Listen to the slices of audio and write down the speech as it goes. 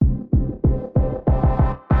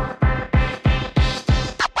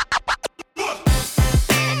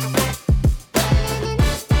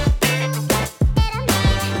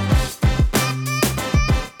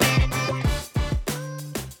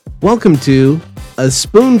Welcome to A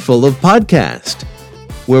Spoonful of Podcast,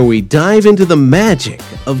 where we dive into the magic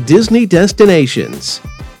of Disney destinations,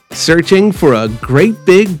 searching for a great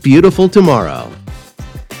big beautiful tomorrow.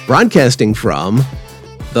 Broadcasting from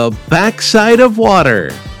the backside of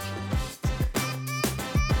water.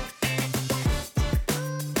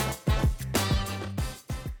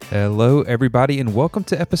 Hello, everybody, and welcome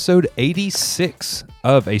to episode 86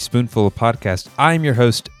 of A Spoonful of Podcast. I'm your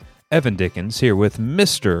host, Evan Dickens, here with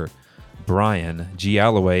Mr. Brian G.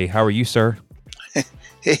 Alloway. How are you, sir?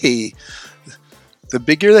 Hey, the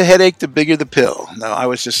bigger the headache, the bigger the pill. No, I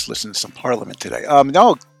was just listening to some Parliament today.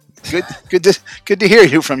 Good to hear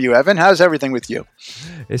you from you, Evan. How's everything with you?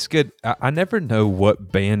 It's good. I never know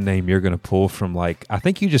what band name you're going to pull from. Like, I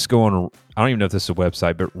think you just go on, I don't even know if this is a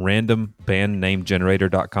website, but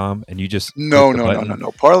randombandnamegenerator.com, and you just No.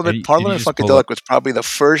 Parliament Funkadelic up. was probably the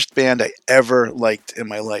first band I ever liked in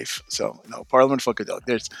my life. So, no, Parliament Funkadelic.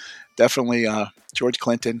 There's definitely George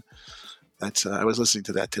Clinton. That's I was listening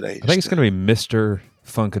to that today. I think it's going to be Mr.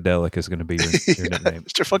 Funkadelic is going to be your nickname.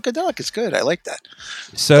 Mr. Funkadelic is good. I like that.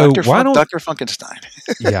 So Dr. Funkenstein.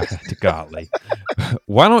 Yeah, golly.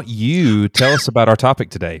 Why don't you tell us about our topic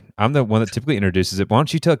today? I'm the one that typically introduces it. Why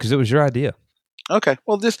don't you tell? Because it was your idea. Okay.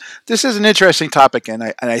 Well, this is an interesting topic, and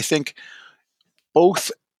I think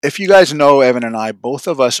both. If you guys know Evan and I, both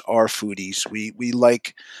of us are foodies. We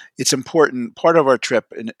like. It's important. Part of our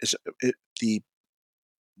trip is the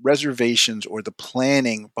reservations or the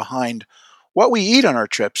planning behind what we eat on our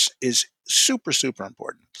trips is super, super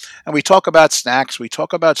important. And we talk about snacks, we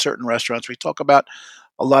talk about certain restaurants, we talk about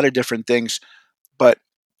a lot of different things. But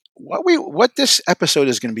what this episode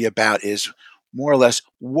is going to be about is more or less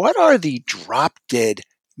what are the drop dead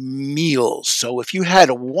meals. So if you had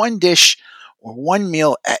one dish or one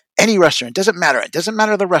meal at any restaurant, it doesn't matter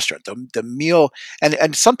the restaurant, the meal,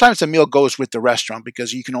 and sometimes the meal goes with the restaurant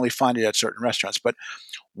because you can only find it at certain restaurants. But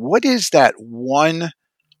what is that one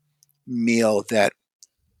meal that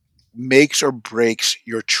makes or breaks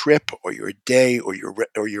your trip or your day or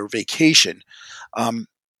your vacation? And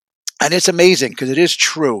it's amazing because it is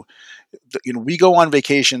true. We go on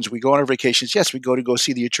vacations. Yes, we go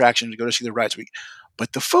see the attractions. We go to see the rides.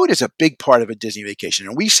 But the food is a big part of a Disney vacation,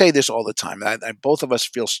 and we say this all the time. Both of us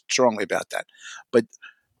feel strongly about that. But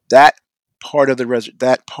that part of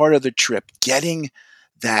the trip, getting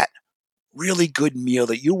that really good meal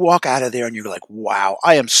that you walk out of there and you're like, wow,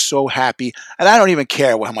 I am so happy. And I don't even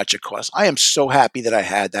care how much it costs. I am so happy that I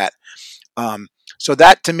had that. So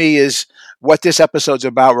that to me is what this episode's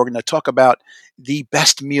about. We're going to talk about the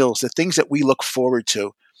best meals, the things that we look forward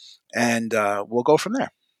to, and we'll go from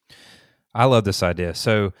there. I love this idea.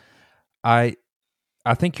 So I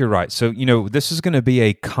think you're right. So, this is going to be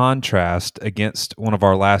a contrast against one of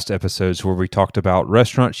our last episodes where we talked about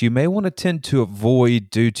restaurants you may want to tend to avoid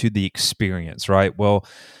due to the experience, right? Well,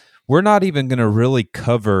 we're not even going to really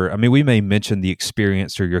cover, we may mention the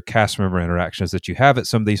experience or your cast member interactions that you have at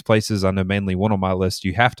some of these places. I know mainly one on my list,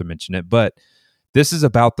 you have to mention it, but this is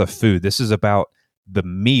about the food. This is about the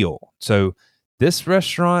meal. So this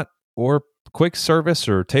restaurant or quick service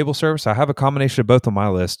or table service, I have a combination of both on my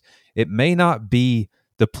list. It may not be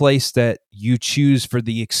the place that you choose for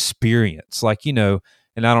the experience. Like,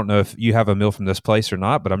 and I don't know if you have a meal from this place or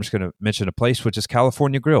not, but I'm just going to mention a place, which is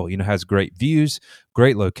California Grill. Has great views,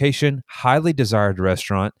 great location, highly desired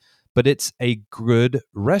restaurant, but it's a good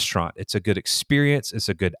restaurant. It's a good experience. It's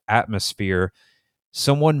a good atmosphere.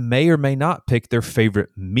 Someone may or may not pick their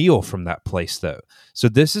favorite meal from that place, though. So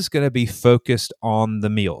this is going to be focused on the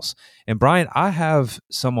meals. And Brian, I have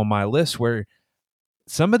some on my list where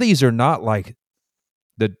some of these are not like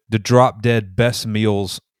the drop dead best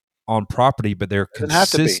meals on property, but they're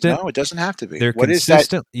consistent. No, it doesn't have to be. They're what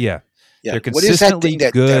consistent. Is that? Yeah. Yeah. They're What is that thing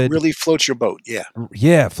that good. really floats your boat? Yeah.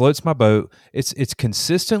 Yeah, floats my boat. It's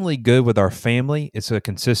consistently good with our family. It's a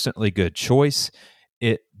consistently good choice.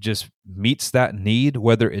 It just meets that need,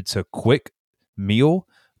 whether it's a quick meal,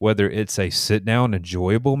 whether it's a sit-down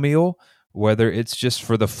enjoyable meal, whether it's just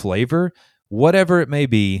for the flavor, whatever it may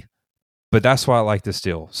be. But that's why I like this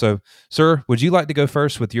deal. So, sir, would you like to go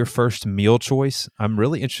first with your first meal choice? I'm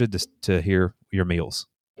really interested to hear your meals.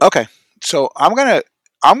 Okay. So I'm gonna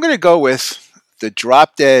go with the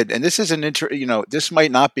drop dead, and this is this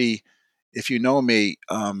might not be, if you know me,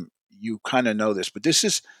 you kind of know this, but this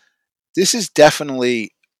is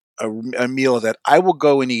definitely a meal that I will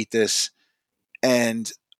go and eat this, and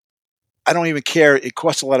I don't even care. It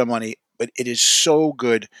costs a lot of money, but it is so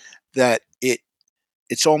good that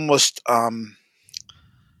it's almost I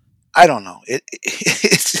don't know.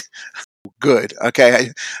 It's good.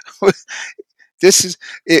 Okay,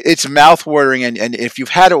 it's mouth watering, and if you've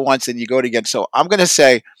had it once and you go it again. So I'm going to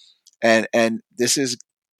say And this is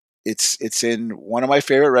it's in one of my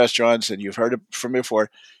favorite restaurants, and you've heard it from me before,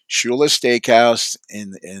 Shula's Steakhouse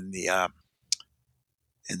in the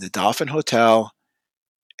Dolphin Hotel,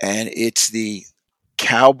 and it's the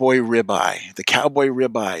cowboy ribeye. The cowboy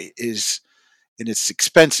ribeye is, and it's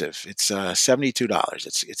expensive. It's $72.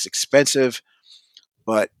 It's expensive,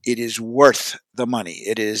 but it is worth the money.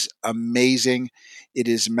 It is amazing. It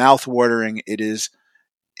is mouth-watering. It is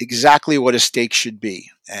exactly what a steak should be.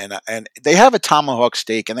 And they have a tomahawk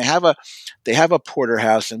steak, and they have a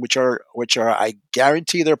porterhouse, and which are I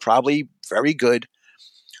guarantee they're probably very good.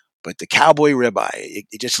 But the cowboy ribeye,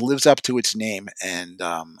 it just lives up to its name, and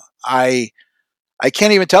I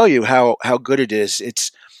can't even tell you how good it is.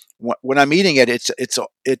 It's when I'm eating it, it's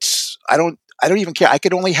I don't even care. I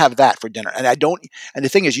could only have that for dinner, and I don't. And the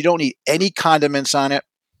thing is, you don't need any condiments on it.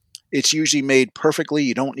 It's usually made perfectly.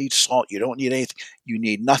 You don't need salt. You don't need anything. You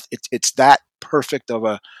need nothing. It's that perfect of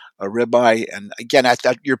a ribeye. And again,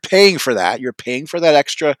 you're paying for that. You're paying for that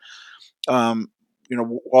extra,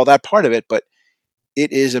 all that part of it. But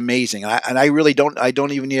it is amazing. I really don't. I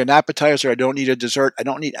don't even need an appetizer. I don't need a dessert. I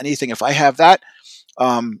don't need anything. If I have that,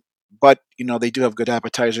 but they do have good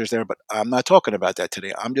appetizers there. But I'm not talking about that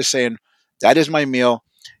today. I'm just saying that is my meal.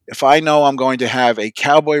 If I know I'm going to have a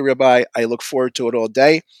cowboy ribeye, I look forward to it all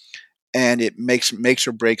day, and it makes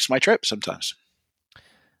or breaks my trip sometimes.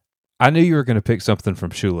 I knew you were going to pick something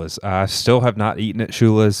from Shula's. I still have not eaten at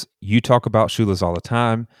Shula's. You talk about Shula's all the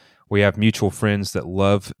time. We have mutual friends that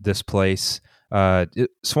love this place.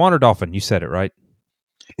 Swan or Dolphin? You said it, right?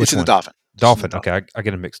 It's in the Dolphin. Dolphin. Okay, I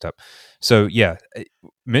get them mixed up. So yeah,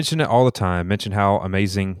 mention it all the time. Mention how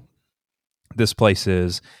amazing this place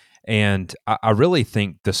is. And I really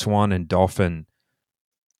think the Swan and Dolphin,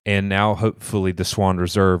 and now hopefully the Swan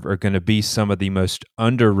Reserve, are going to be some of the most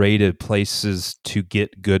underrated places to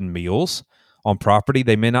get good meals on property.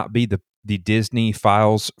 They may not be the Disney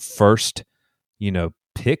Files first,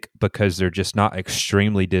 pick, because they're just not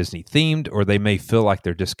extremely Disney themed, or they may feel like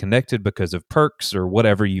they're disconnected because of perks or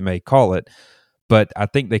whatever you may call it. But I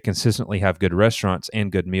think they consistently have good restaurants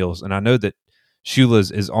and good meals. And I know that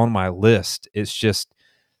Shula's is on my list. It's just,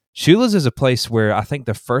 Shula's is a place where I think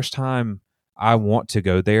the first time I want to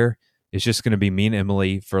go there is just going to be me and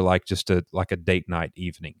Emily for just a date night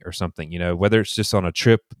evening or something, whether it's just on a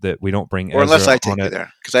trip that we don't bring or Ezra unless I take you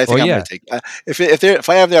there, because I think I'm going to take if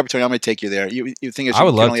I have the opportunity, I'm going to take you there. You think is, I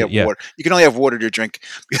would love to, yeah. water. You can only have water to drink.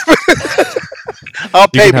 I'll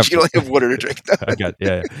pay, but you only have water to drink. I got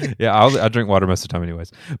I drink water most of the time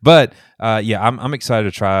anyways. But I'm excited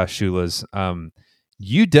to try Shula's.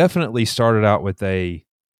 You definitely started out with a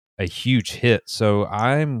huge hit, so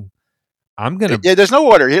I'm gonna. Yeah, there's no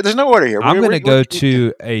water here. There's no water here. I'm gonna go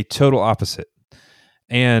to a total opposite,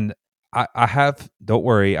 and I have. Don't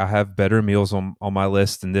worry, I have better meals on my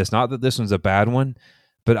list than this. Not that this one's a bad one,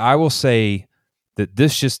 but I will say that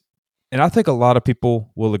this just, and I think a lot of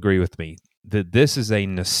people will agree with me that this is a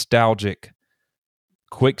nostalgic,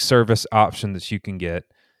 quick service option that you can get,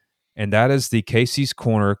 and that is the Casey's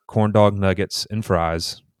Corner corn dog nuggets and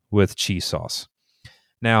fries with cheese sauce.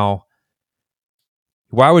 Now,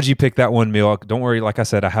 why would you pick that one meal? Don't worry, like I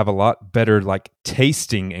said, I have a lot better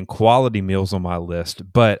tasting and quality meals on my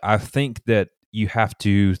list, but I think that you have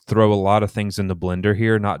to throw a lot of things in the blender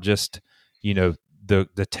here, not just,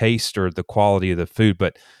 the taste or the quality of the food,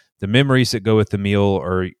 but the memories that go with the meal,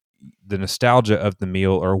 or the nostalgia of the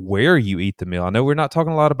meal, or where you eat the meal. I know we're not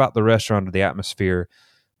talking a lot about the restaurant or the atmosphere,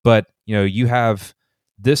 but you have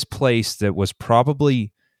this place that was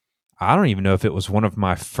probably, I don't even know if it was one of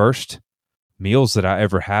my first meals that I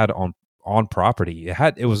ever had on property.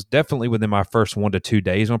 It was definitely within my first 1 to 2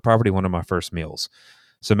 days on property, one of my first meals.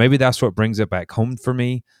 So maybe that's what brings it back home for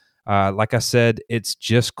me. Like I said, it's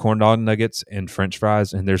just corn dog nuggets and French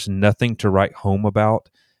fries, and there's nothing to write home about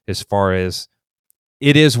as far as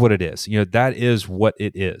it is what it is. That is what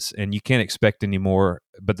it is, and you can't expect any more.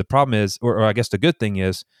 But the problem is, or I guess the good thing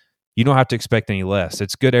is, you don't have to expect any less.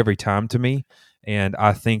 It's good every time to me, and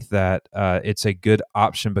I think that it's a good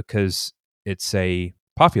option because it's a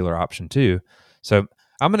popular option too. So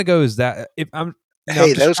I'm going to go as that.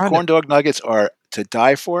 Those corn dog nuggets are to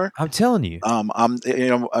die for. I'm telling you.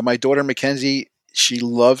 My daughter Mackenzie, she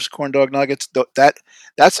loves corn dog nuggets.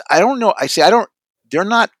 That's I don't know. They're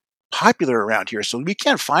not popular around here, so we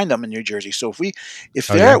can't find them in New Jersey. So if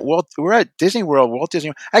they're we're at Disney World, Walt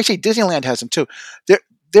Disney. Actually, Disneyland has them too.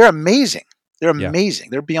 They're amazing. They're amazing.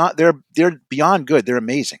 Yeah. They're beyond good. They're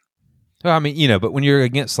amazing. Well, I mean, but when you're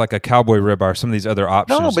against a cowboy ribeye or some of these other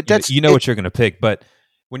options, no, but what you're going to pick. But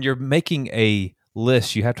when you're making a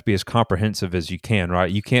list, you have to be as comprehensive as you can,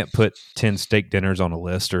 right? You can't put 10 steak dinners on a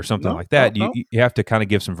list or something No, like no, that. You no. you have to kind of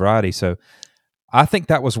give some variety. So I think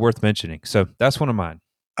that was worth mentioning. So that's one of mine.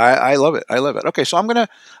 I love it. I love it. Okay, so I'm gonna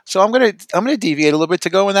deviate a little bit to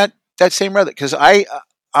go in that same route because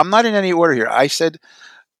I'm not in any order here. I said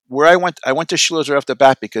where I went to Schiller's right off the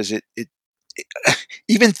bat because it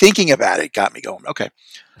even thinking about it got me going. Okay,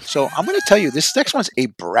 so I'm going to tell you this next one's a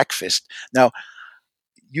breakfast. Now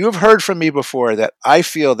you have heard from me before that I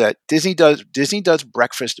feel that Disney does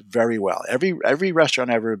breakfast very well. Every restaurant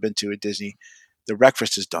I've ever been to at Disney, the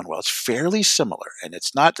breakfast is done well. It's fairly similar, and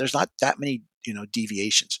there's not that many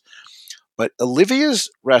deviations. But Olivia's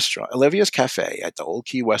Cafe at the Old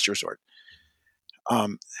Key West Resort,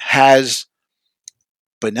 has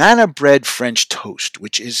banana bread French toast,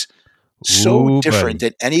 which is so Ooh, different buddy.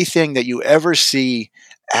 than anything that you ever see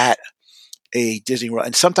at a Disney World.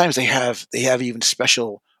 And sometimes they have even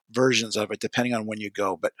special versions of it depending on when you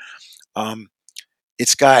go. But um,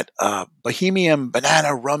 it's got Bohemian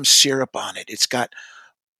banana rum syrup on it. It's got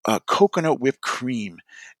coconut whipped cream,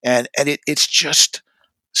 and it's just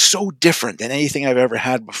so different than anything I've ever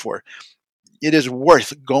had before. It is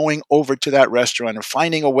worth going over to that restaurant and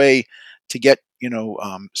finding a way to get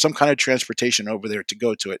some kind of transportation over there to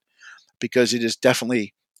go to it because it is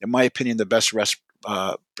definitely, in my opinion, the best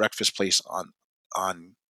breakfast place on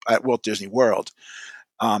at Walt Disney World.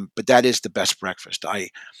 But that is the best breakfast. I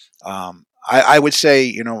would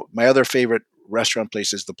say my other favorite restaurant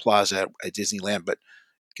place is the Plaza at Disneyland, but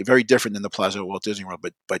very different than the Plaza at Walt Disney World.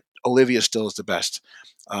 But Olivia still is the best.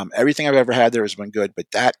 Everything I've ever had there has been good,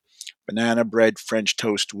 but that banana bread French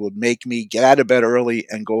toast will make me get out of bed early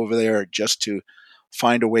and go over there just to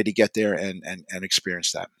find a way to get there and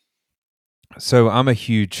experience that. So I'm a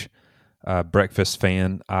huge breakfast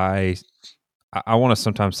fan. I want to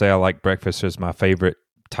sometimes say I like breakfast as my favorite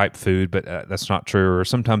type food, but that's not true. Or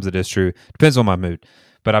sometimes it is true. Depends on my mood.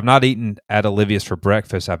 But I've not eaten at Olivia's for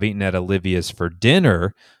breakfast. I've eaten at Olivia's for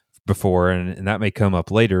dinner before, and that may come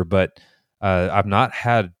up later. But I've not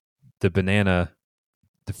had the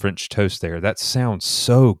French toast there. That sounds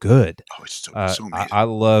so good. Oh, it's so amazing. I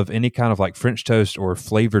love any kind of like French toast or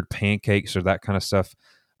flavored pancakes or that kind of stuff.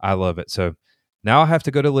 I love it. So now I have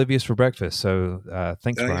to go to Olivia's for breakfast. So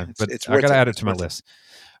thanks, Oh, yeah, Brian. But it's I got worth to it. add it It's to my worth it. list.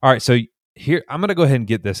 All right. So here, I'm going to go ahead and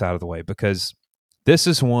get this out of the way because this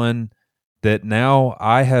is one that now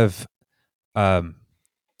um,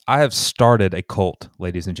 I have started a cult,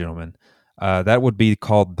 ladies and gentlemen. That would be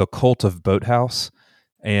called the Cult of Boathouse,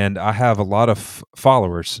 and I have a lot of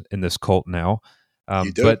followers in this cult now.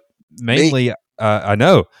 You do But me. mainly, I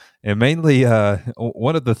know, and mainly,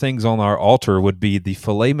 one of the things on our altar would be the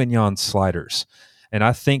filet mignon sliders, and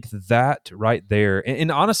I think that right there.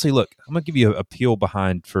 And honestly, look, I'm gonna give you a peel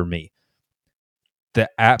behind for me. The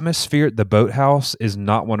atmosphere at the boathouse is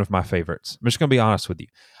not one of my favorites. I'm just gonna be honest with you.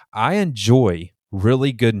 I enjoy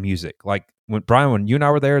really good music. Like when you and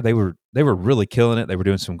I were there, they were really killing it. They were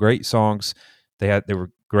doing some great songs. They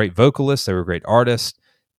were great vocalists. They were great artists.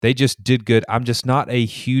 They just did good. I'm just not a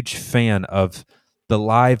huge fan of the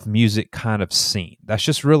live music kind of scene. That's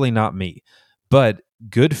just really not me. But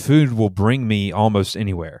good food will bring me almost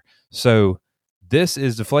anywhere. So this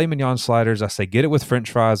is the filet mignon sliders. I say get it with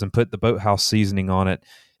French fries and put the boathouse seasoning on it.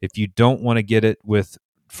 If you don't want to get it with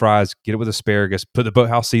fries, get it with asparagus. Put the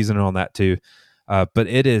boathouse seasoning on that too. But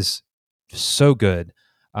it is so good.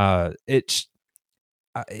 It's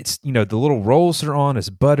the little rolls they're on is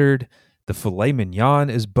buttered. The filet mignon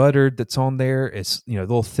is buttered. That's on there. It's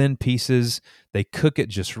little thin pieces. They cook it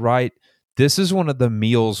just right. This is one of the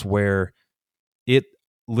meals where it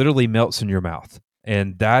literally melts in your mouth,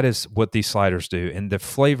 and that is what these sliders do. And the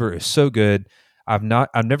flavor is so good. I've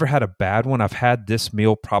never had a bad one. I've had this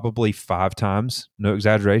meal probably 5 times, no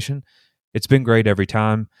exaggeration. It's been great every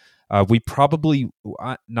time. We probably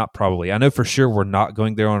not probably. I know for sure we're not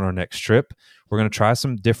going there on our next trip. We're going to try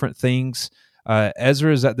some different things.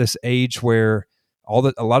 Ezra is at this age where a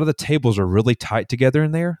lot of the tables are really tight together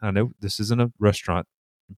in there. I know this isn't a restaurant,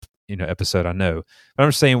 episode. I know, but I'm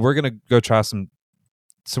just saying we're going to go try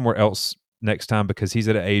somewhere else next time because he's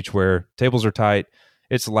at an age where tables are tight,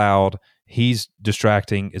 it's loud, he's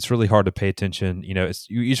distracting, it's really hard to pay attention. You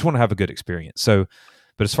just want to have a good experience. So,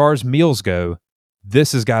 but as far as meals go,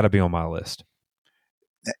 this has got to be on my list.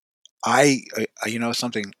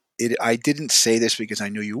 Something. I didn't say this because I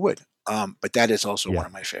knew you would, but that is also one Yeah.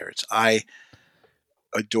 of my favorites. I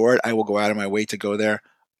adore it. I will go out of my way to go there,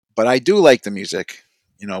 but I do like the music.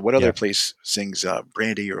 What other Yeah. place sings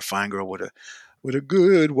 "Brandy, you're a fine girl, what a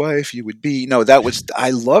good wife you would be"? No, that was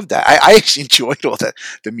I love that. I actually enjoyed all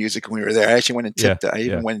the music when we were there. I actually went and Yeah. tipped. I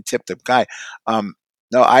even Yeah. went and tipped the guy. Um,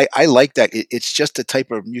 No, I like that. It's just the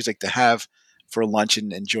type of music to have for lunch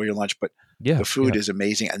and enjoy your lunch, but Yeah, the food yeah. is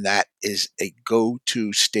amazing, and that is a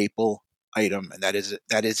go-to staple item, and that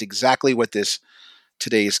is exactly what this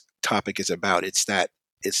today's topic is about. It's that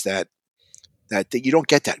you don't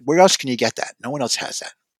get that. Where else can you get that? No one else has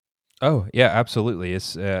that. Oh, yeah, absolutely.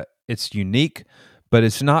 It's unique, but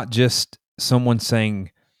it's not just someone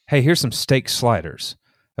saying, "Hey, here's some steak sliders."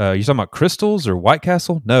 You talking about Crystals or White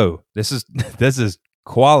Castle? No, this is this is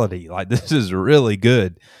quality. Like this is really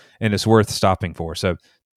good, and it's worth stopping for. So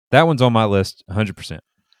that one's on my list, 100%.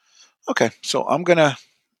 Okay, so I'm gonna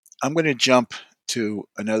jump to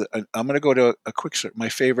another. I'm gonna go to a my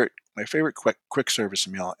favorite quick service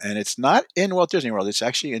meal, and it's not in Walt Disney World. It's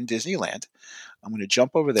actually in Disneyland. I'm gonna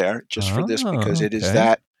jump over there just for this because Oh, it is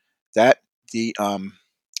okay. that the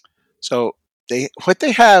so they what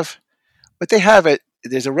they have at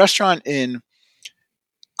there's a restaurant in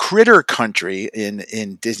Critter Country in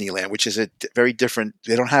Disneyland, which is very different.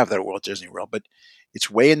 They don't have that at Walt Disney World, but it's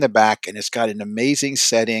way in the back, and it's got an amazing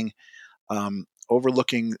setting,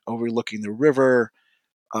 overlooking the river.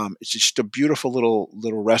 It's just a beautiful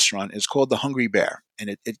little restaurant. It's called the Hungry Bear,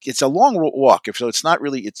 and it's a long walk. So it's not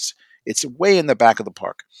really it's way in the back of the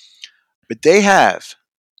park. But they have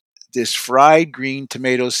this fried green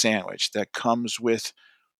tomato sandwich that comes with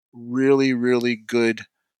really really good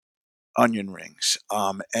onion rings,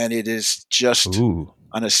 and it is just Ooh,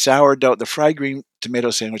 on a sourdough. The fried green tomato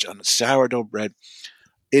sandwich on a sourdough bread.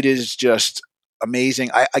 It is just amazing.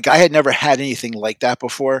 I had never had anything like that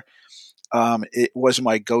before. It was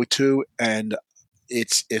my go-to, and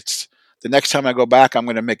it's the next time I go back, I'm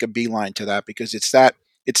going to make a beeline to that because it's that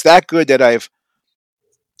good that I've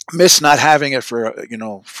missed not having it for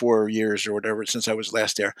 4 years or whatever since I was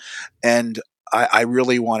last there, and I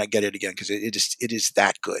really want to get it again because it is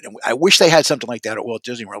that good. And I wish they had something like that at Walt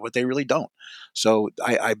Disney World, but they really don't. So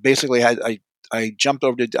I basically I jumped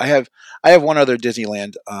over to I have one other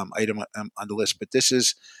Disneyland item on the list, but this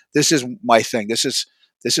is my thing. This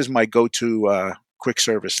is my go-to quick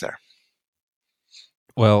service there.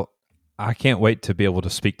 well, I can't wait to be able to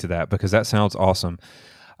speak to that because that sounds awesome.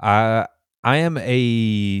 I I am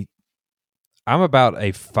a I'm about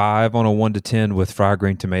a 5 on a 1 to 10 with fried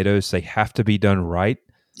green tomatoes. They have to be done right.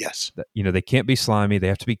 Yes. They can't be slimy. They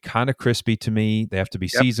have to be kind of crispy to me. They have to be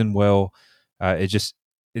Yep. seasoned well. It's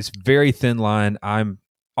very thin line.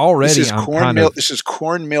 This is I'm kind cornmeal. of, This is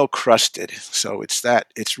cornmeal crusted, so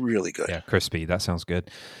it's really good. yeah, crispy. That sounds good.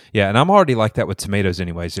 Yeah, and I'm already like that with tomatoes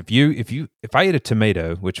anyways. If I eat a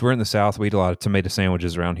tomato, which we're in the South, we eat a lot of tomato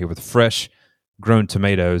sandwiches around here with fresh grown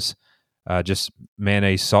tomatoes, just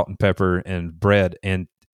mayonnaise, salt and pepper and bread, and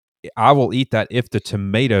I will eat that if the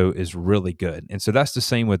tomato is really good. And so that's the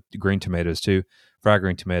same with green tomatoes too, fried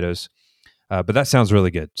green tomatoes. But that sounds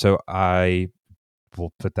really good. So I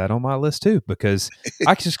will put that on my list too because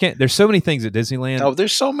I just can't. There's so many things at Disneyland No,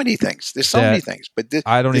 there's so many things. There's so many that things, but this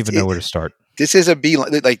I don't this, even know where to start. this is a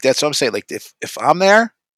beeline. Like that's what I'm saying. Like if I'm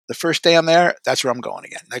there, the first day I'm there, that's where I'm going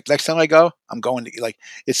again. Like next time I go, I'm going to like.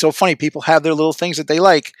 It's so funny. People have their little things that they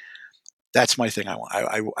like. That's my thing. I want.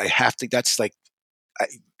 I have to. That's like, I,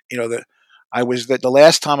 the I was the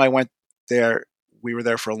last time I went there. We were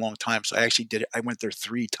there for a long time, so I actually did it. I went there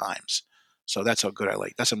 3 times. So that's how good I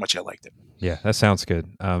like. That's how much I liked it. Yeah, that sounds good.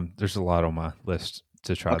 There's a lot on my list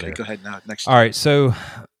to try Okay, there. go ahead now. Next. All right, so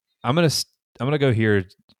I'm gonna go here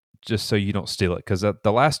just so you don't steal it because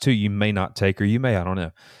the last two you may not take or you may, I don't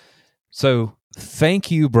know. So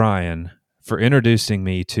thank you, Brian, for introducing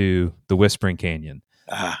me to the Whispering Canyon.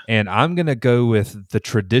 Ah, And I'm going to go with the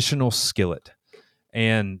traditional skillet.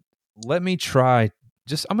 And let me try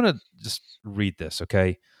I'm going to just read this,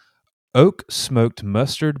 okay? Oak smoked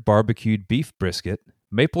mustard barbecued beef brisket,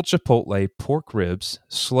 maple chipotle pork ribs,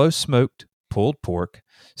 slow smoked pulled pork,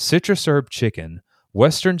 citrus herb chicken,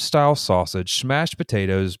 Western style sausage, smashed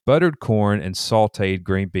potatoes, buttered corn, and sauteed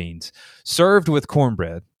green beans, served with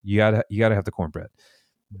cornbread. You gotta have the cornbread.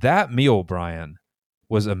 That meal, Brian,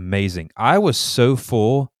 was amazing. I was so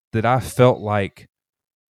full that I felt like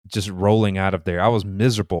just rolling out of there. I was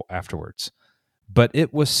miserable afterwards, but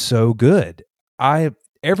it was so good. I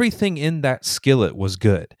Everything in that skillet was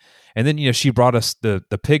good. And then she brought us the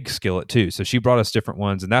pig skillet too. So she brought us different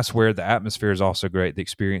ones, and that's where the atmosphere is also great. The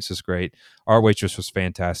experience is great. Our waitress was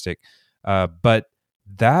fantastic. But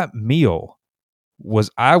that meal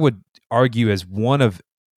was, I would argue, as one of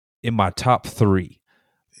in my top 3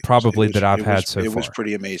 probably that I've had so it was far.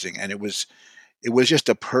 pretty amazing, and it was just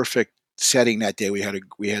a perfect setting that day. We had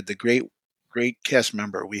the great cast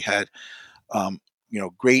member. We had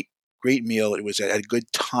great meal. It was at a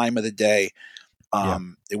good time of the day. Yeah.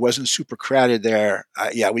 It wasn't super crowded there.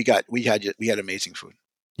 Yeah, we had amazing food.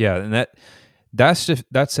 Yeah, and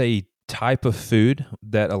that's a type of food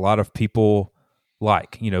that a lot of people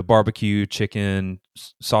like. Barbecue, chicken,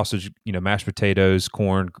 sausage, mashed potatoes,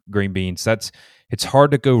 corn, green beans. It's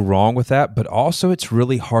hard to go wrong with that, but also it's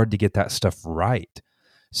really hard to get that stuff right.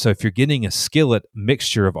 So if you're getting a skillet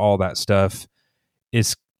mixture of all that stuff,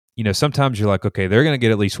 is sometimes you're like, okay, they're going to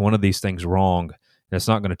get at least one of these things wrong, and it's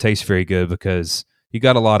not going to taste very good because you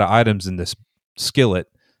got a lot of items in this skillet.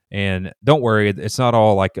 And don't worry, it's not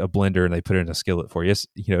all like a blender and they put it in a skillet for you.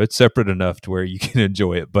 It's separate enough to where you can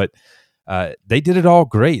enjoy it. But they did it all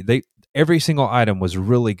great. Every single item was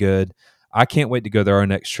really good. I can't wait to go there our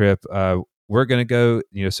next trip. We're going to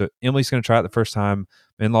go. So Emily's going to try it the first time.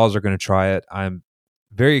 My in-laws are going to try it. I'm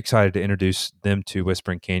very excited to introduce them to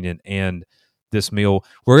Whispering Canyon and this meal.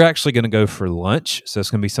 We're actually going to go for lunch, so it's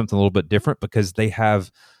going to be something a little bit different because they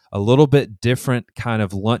have a little bit different kind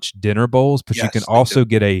of lunch dinner bowls, but you can also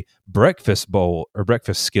get a breakfast bowl or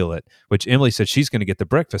breakfast skillet, which Emily said she's going to get the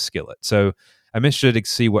breakfast skillet. So I'm interested to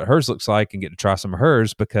see what hers looks like and get to try some of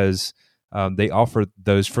hers because they offer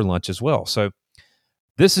those for lunch as well. So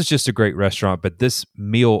this is just a great restaurant, but this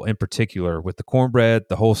meal in particular with the cornbread,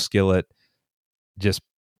 the whole skillet, just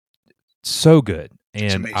so good.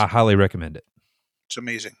 And I highly recommend it. It's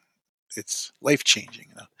amazing. It's life-changing.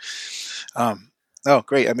 Oh,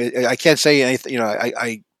 great. I mean, I can't say anything.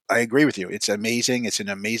 I agree with you. It's amazing. It's an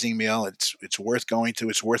amazing meal. It's worth going to.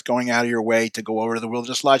 It's worth going out of your way to go over to the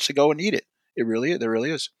Wilderness Lodge to go and eat it. There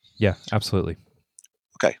really is. Yeah, absolutely.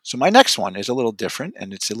 Okay, so my next one is a little different,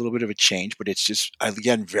 and it's a little bit of a change, but it's just,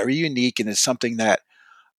 again, very unique, and it's something that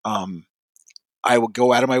I will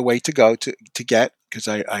go out of my way to go to get because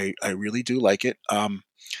I really do like it. And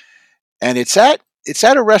it's at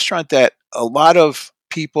a restaurant that a lot of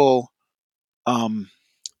people a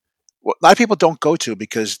lot of people don't go to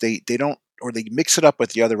because they don't, or they mix it up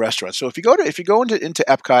with the other restaurants. So if you go into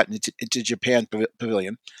Epcot and into Japan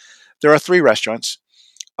Pavilion, there are 3 restaurants.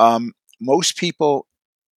 Most people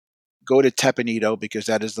go to Teppanyaki because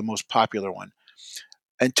that is the most popular one.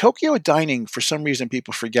 And Tokyo Dining, for some reason,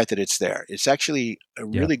 people forget that it's there. It's actually a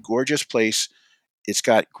really gorgeous place. It's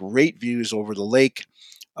got great views over the lake.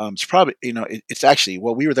 It's probably, it's actually,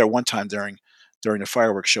 well, we were there one time during the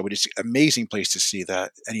fireworks show, but it's an amazing place to see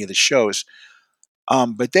any of the shows.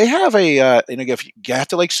 But they have if you have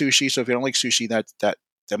to like sushi, so if you don't like sushi, that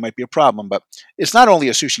might be a problem. But it's not only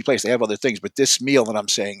a sushi place; they have other things. But this meal that I'm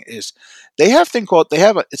saying is, it's called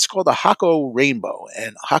the Hako Rainbow,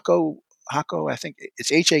 and Hako, I think it's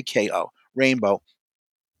Hako Rainbow,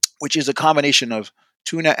 which is a combination of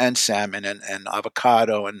tuna and salmon and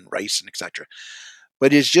avocado and rice and etc.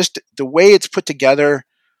 But it's just the way it's put together.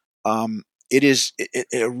 It is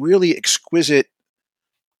a really exquisite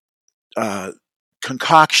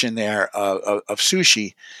concoction there of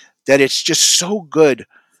sushi that it's just so good.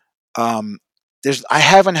 I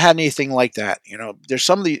haven't had anything like that. There's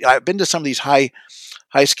I've been to some of these high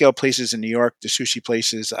scale places in New York, the sushi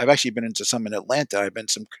places. I've actually been into some in Atlanta. I've been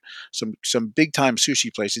some big time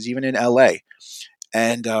sushi places, even in LA.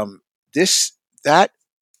 And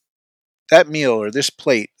that meal or this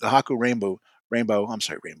plate, the Haku Rainbow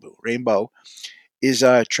is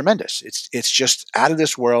tremendous. It's just out of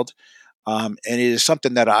this world, and it is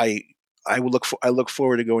something that I look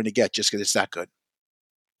forward to going to get just because it's that good.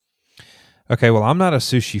 Okay, well, I'm not a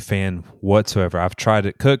sushi fan whatsoever. I've tried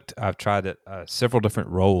it cooked. I've tried it several different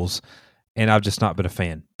rolls, and I've just not been a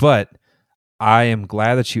fan. But I am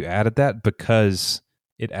glad that you added that because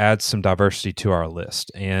it adds some diversity to our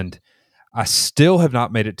list. And I still have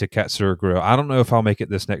not made it to Katsura Grill. I don't know if I'll make it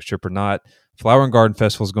this next trip or not. Flower and Garden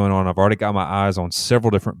Festival is going on. I've already got my eyes on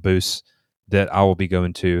several different booths that I will be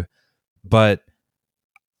going to. But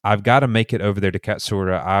I've got to make it over there to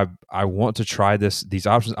Katsura. I want to try these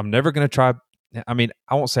options. I'm never going to try. I mean,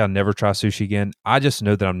 I won't say I'll never try sushi again. I just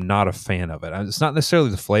know that I'm not a fan of it. It's not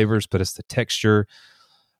necessarily the flavors, but it's the texture.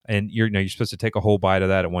 And you're supposed to take a whole bite of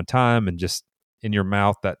that at one time, and just in your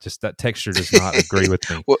mouth, that texture does not agree with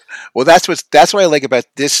me. Well, that's what I like about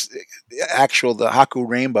this the Haku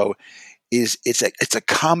Rainbow is it's a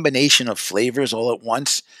combination of flavors all at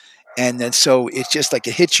once. And then so it's just like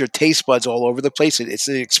it hits your taste buds all over the place. It's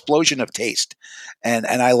an explosion of taste, and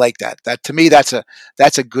I like that. That to me, that's a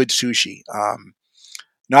good sushi.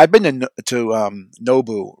 Now I've been to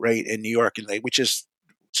Nobu, right, in New York, which is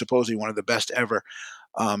supposedly one of the best ever.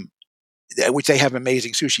 Which they have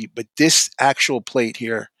amazing sushi, but this actual plate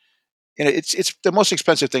here, it's the most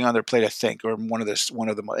expensive thing on their plate, I think, or one of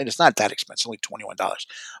them, and it's not that expensive, only $21,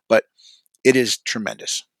 but it is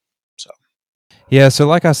tremendous. So. Yeah, so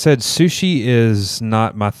like I said, sushi is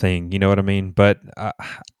not my thing. You know what I mean? But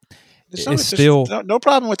it's still no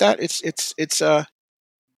problem with that. It's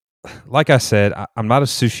like I said, I'm not a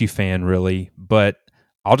sushi fan really, but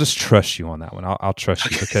I'll just trust you on that one. I'll trust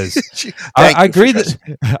you because Thank I you for agree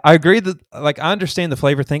trusting. that I agree that like I understand the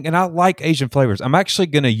flavor thing, and I like Asian flavors. I'm actually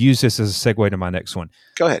going to use this as a segue to my next one,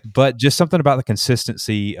 Go ahead. but just something about the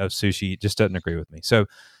consistency of sushi just doesn't agree with me. So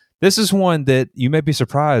this is one that you may be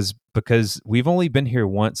surprised because we've only been here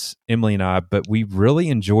once, Emily and I, but we really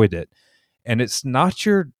enjoyed it, and it's not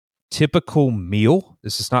your typical meal.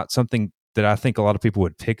 This is not something that I think a lot of people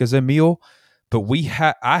would pick as a meal, but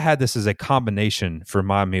I had this as a combination for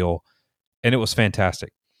my meal, and it was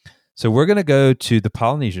fantastic. So we're going to go to the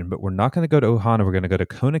Polynesian, but we're not going to go to Ohana. We're going to go to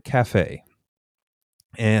Kona Cafe,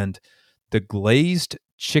 and the glazed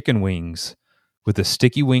chicken wings with the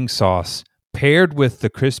sticky wing sauce paired with the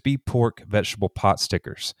crispy pork vegetable pot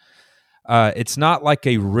stickers. It's not like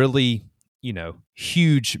a really,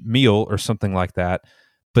 huge meal or something like that,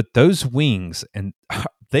 but those wings, and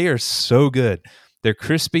they are so good. They're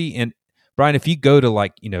crispy. And Brian, if you go to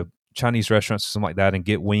like, Chinese restaurants or something like that and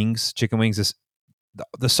get wings, chicken wings,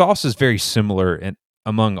 the sauce is very similar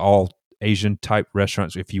among all Asian type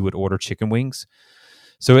restaurants if you would order chicken wings.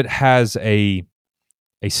 So it has a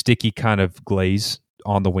sticky kind of glaze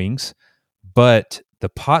on the wings, but the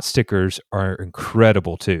pot stickers are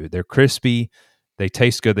incredible too. They're crispy, they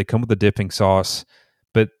taste good, they come with a dipping sauce,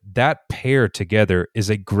 but that pair together is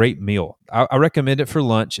a great meal. I recommend it for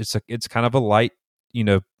lunch. It's kind of a light,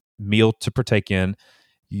 meal to partake in.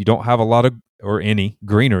 You don't have a lot of or any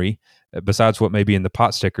greenery besides what may be in the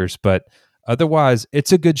pot stickers, but otherwise,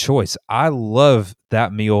 it's a good choice. I love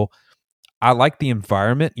that meal. I like the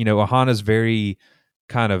environment. Ohana's very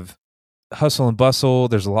kind of hustle and bustle.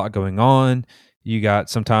 There's a lot going on. You got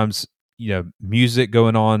sometimes, music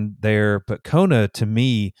going on there. But Kona to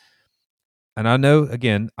me, and I know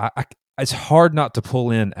again, it's hard not to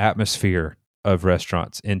pull in atmosphere of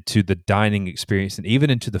restaurants into the dining experience and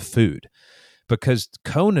even into the food because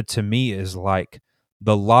Kona to me is like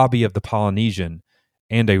the lobby of the Polynesian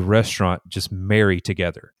and a restaurant just marry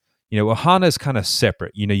together. Ohana is kind of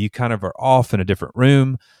separate. You kind of are off in a different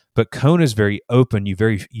room, but Kona is very open. You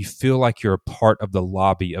feel like you're a part of the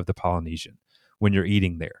lobby of the Polynesian when you're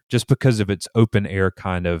eating there, just because of its open air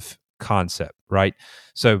kind of concept, right?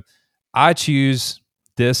 So I choose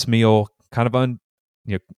this meal, you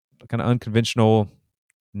know, kind of unconventional,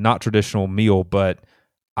 not traditional meal, but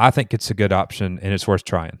I think it's a good option and it's worth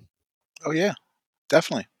trying. Oh yeah,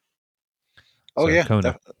 definitely. Oh So yeah,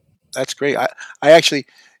 Kona. that's great. I actually,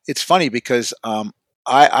 it's funny because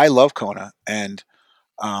I love Kona, and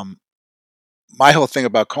um, my whole thing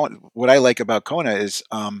about Kona, what I like about Kona is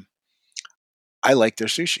I like their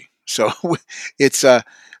sushi. So it's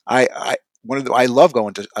I one of the I love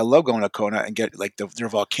going to Kona and get like their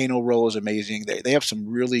volcano roll is amazing. They have some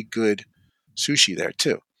really good sushi there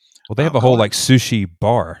too. Well, they have a whole Kona, like sushi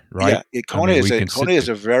bar, yeah, right? I mean, where you can Kona sit is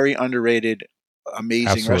there. a very underrated,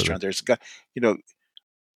 amazing Absolutely. restaurant. There's got you know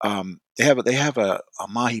they have a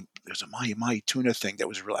mahi. There's a mahi tuna thing that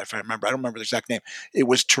was real. If I remember, I don't remember the exact name. It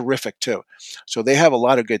was terrific too. So they have a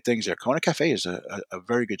lot of good things there. Kona Cafe is a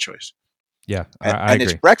very good choice. Yeah, I And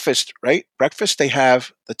it's agree. breakfast, right? Breakfast, they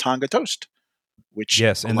have the Tonga toast, which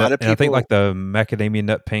Yes, a and lot of I think like people, the macadamia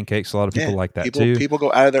nut pancakes, a lot of people yeah, like that too. people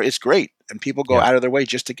go out of their. It's great, and people go Yeah. out of their way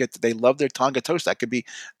just to get. They love their Tonga toast. That could be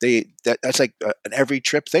that's like an every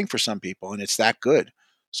trip thing for some people, and it's that good.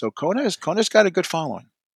 So Kona's got a good following.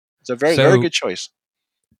 It's a very So good choice.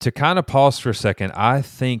 to kind of pause for a second, I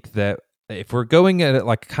think that if we're going at it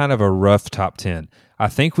like kind of a rough top 10, I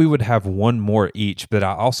think we would have one more each, but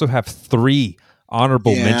I also have three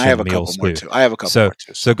honorable Yeah, I have mention a couple meals more too. too. I have a couple So more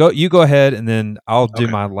too. so So you go ahead and then I'll do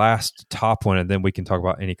okay, my last top one and then we can talk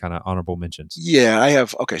about any kind of honorable mentions. yeah, I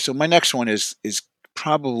have. Okay, so my next one is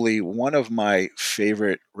probably one of my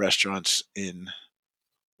favorite restaurants in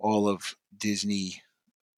all of Disney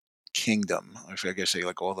Kingdom, if I guess say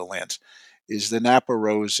like all the lands, is the Napa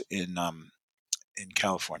Rose in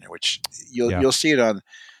California, which Yeah. you'll see it on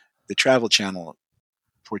the Travel Channel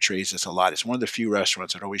portrays this a lot. It's one of the few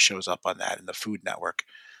restaurants that always shows up on that in the Food Network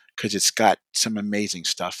because it's got some amazing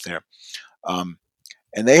stuff there. Um,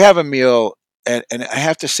 and they have a meal, and I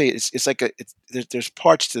have to say it's like there's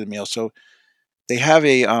parts to the meal. So they have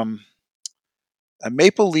a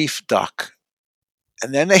maple leaf duck,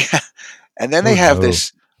 and then they Oh have no.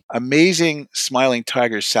 this amazing smiling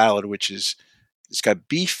tiger salad, which is it's got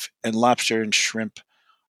beef and lobster and shrimp.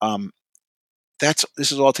 Um, that's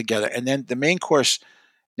this is all together, and then the main course.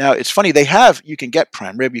 Now it's funny they have you can get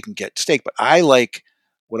prime rib, you can get steak, but I like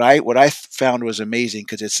what I found was amazing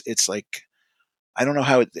because it's like I don't know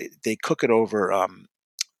how they cook it over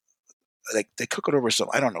like they cook it over some,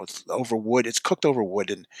 I don't know, it's over wood. It's cooked over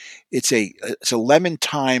wood, and it's a lemon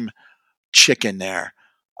thyme chicken there.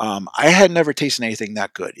 I had never tasted anything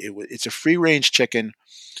that good. It's a free range chicken.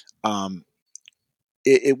 Um,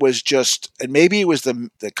 it was just, and maybe it was the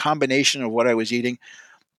combination of what I was eating,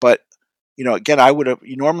 but again, I would have.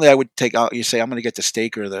 Normally, I would take out. You say I'm going to get the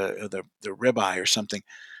steak or the ribeye or something,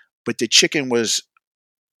 but the chicken was,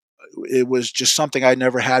 it was just something I'd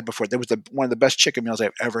never had before. That was one of the best chicken meals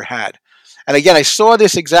I've ever had. And again, I saw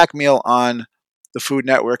this exact meal on the Food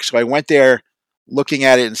Network, so I went there looking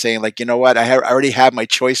at it and saying, like, you know what, I already had my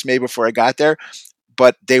choice made before I got there,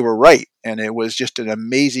 but they were right, and it was just an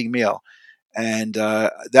amazing meal. And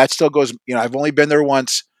that still goes. I've only been there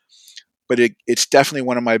once, but it's definitely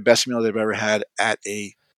one of my best meals I've ever had at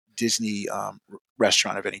a Disney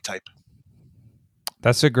restaurant of any type.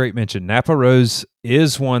 That's a great mention. Napa Rose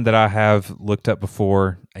is one that I have looked up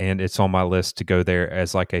before, and it's on my list to go there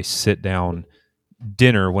as like a sit down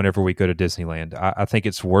dinner whenever we go to Disneyland. I think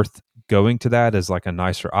it's worth going to that as like a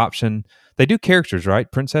nicer option. They do characters,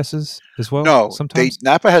 right? Princesses as well. No, sometimes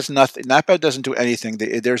Napa has nothing. Napa doesn't do anything.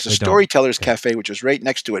 There's a they don't. Storytellers Okay. Cafe, which is right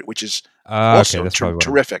next to it, which is Okay, also that's probably what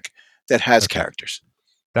terrific. That has Okay. characters.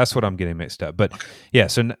 That's what I'm getting mixed up. But yeah,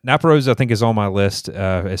 so Napa Rose I think is on my list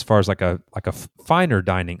as far as like a finer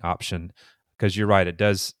dining option, because you're right,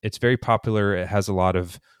 it's very popular. It has a lot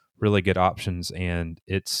of really good options, and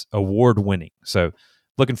it's award winning. So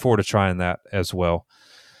looking forward to trying that as well.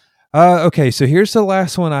 Okay, so here's the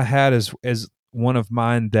last one I had as one of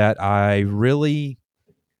mine that I really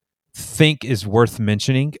think is worth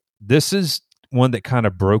mentioning. This is one that kind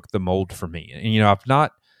of broke the mold for me. And I've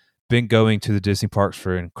not been going to the Disney parks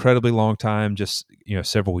for an incredibly long time, just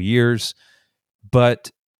several years, but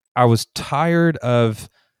I was tired of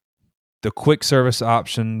the quick service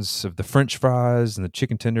options of the French fries and the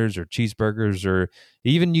chicken tenders or cheeseburgers, or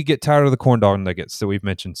even you get tired of the corn dog nuggets that we've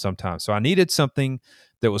mentioned sometimes. So I needed something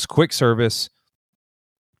that was quick service,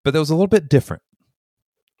 but that was a little bit different.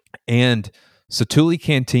 And Satu'li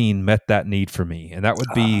Canteen met that need for me, and that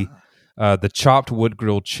would be the chopped wood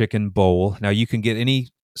grilled chicken bowl. Now you can get any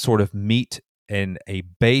sort of meat and a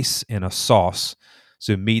base and a sauce.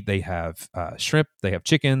 So meat, they have shrimp, they have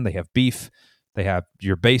chicken, they have beef, they have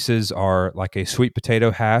your bases are like a sweet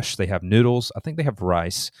potato hash, they have noodles, I think they have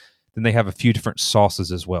rice, then they have a few different sauces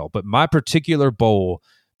as well. But my particular bowl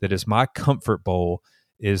that is my comfort bowl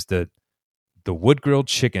is the wood grilled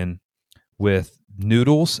chicken with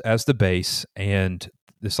noodles as the base and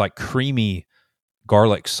this like creamy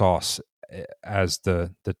garlic sauce as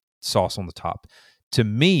the sauce on the top. To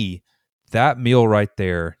me, that meal right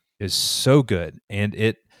there is so good, and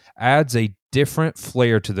it adds a different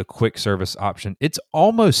flair to the quick service option. It's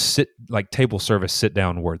almost like table service sit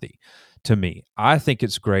down worthy to me. I think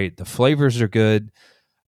it's great. The flavors are good.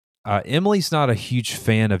 Emily's not a huge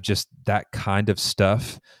fan of just that kind of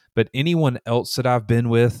stuff, but anyone else that I've been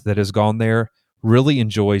with that has gone there really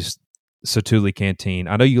enjoys Satu'li Canteen.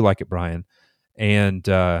 I know you like it, Brian, and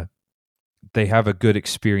they have a good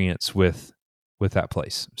experience with that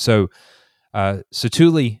place. So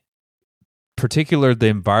Satu'li, particular, the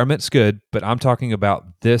environment's good, but I'm talking about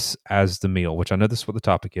this as the meal, which I know this is what the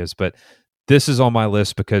topic is, but this is on my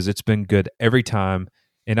list because it's been good every time,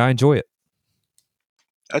 and I enjoy it.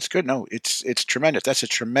 That's good. No, it's tremendous. That's a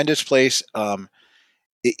tremendous place.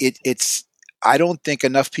 It's I don't think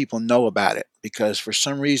enough people know about it because for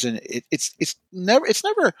some reason it's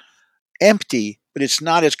never empty, but it's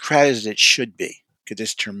not as crowded as it should be because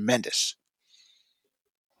it's tremendous.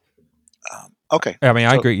 Okay. I mean,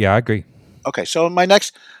 I agree. Yeah, I agree. Okay. So my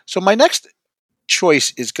next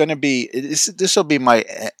choice is going to be this will be my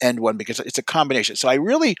end one because it's a combination. So I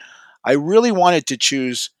really wanted to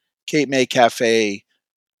choose Cape May Cafe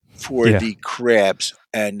for the crabs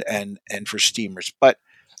and for steamers, but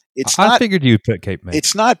I figured you'd put Cape May.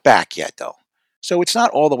 It's not back yet though, so it's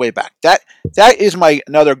not all the way back. That is my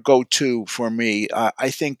another go-to for me.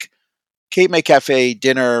 I think Cape May Cafe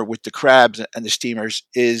dinner with the crabs and the steamers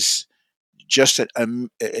is just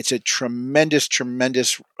it's a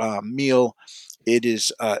tremendous meal. It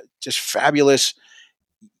is just fabulous.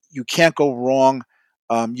 You can't go wrong.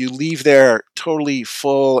 You leave there totally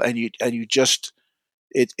full, and you just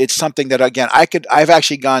it's something that again I've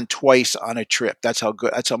actually gone twice on a trip. That's how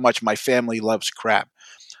much my family loves crab.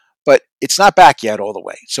 But it's not back yet all the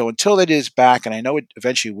way. So until it is back, and I know it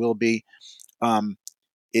eventually will be,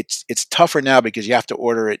 it's tougher now because you have to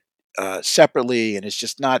order it separately, and it's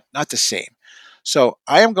just not the same. So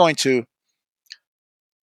I'm going to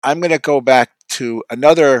go back to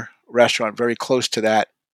another restaurant very close to that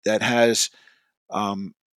has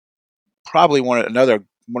probably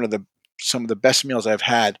some of the best meals I've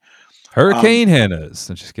had. Hurricane Hannah's.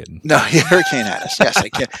 I'm just kidding. No, Hurricane Hannah's. Yes, I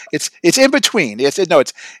can. It's in between. It's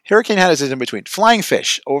Hurricane Hannah's is in between. Flying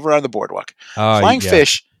Fish over on the boardwalk. Flying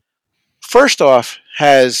Fish, first off,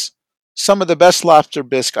 has some of the best lobster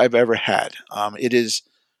bisque I've ever had. It is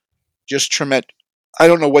just tremendous. I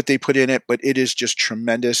don't know what they put in it, but it is just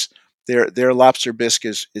tremendous. Their lobster bisque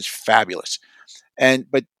is fabulous.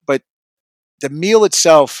 But the meal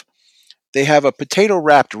itself, they have a potato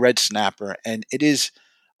wrapped red snapper, and it is.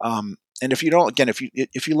 And if you don't, again, if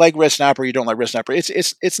you like red snapper, you don't like red snapper.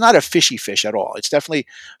 It's not a fishy fish at all. It's definitely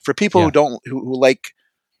for people who don't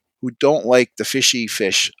like the fishy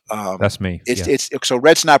fish. That's me. It's so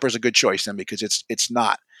red snapper is a good choice then because it's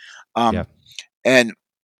not. And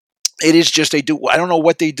it is just I don't know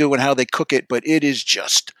what they do and how they cook it, but it is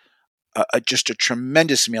just a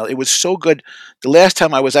tremendous meal. It was so good. The last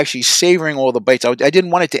time I was actually savoring all the bites. I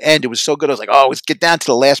didn't want it to end. It was so good. I was like, oh, let's get down to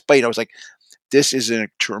the last bite. I was like, this is a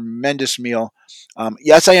tremendous meal.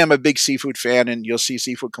 Yes, I am a big seafood fan, and you'll see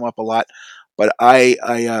seafood come up a lot. But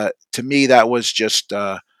to me, that was just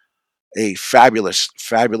a fabulous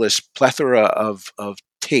plethora of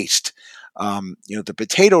taste. The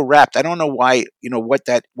potato wrapped. I don't know why. What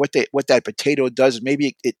that potato does.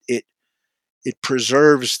 Maybe it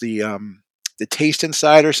preserves the taste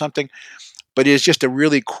inside or something. But it's just a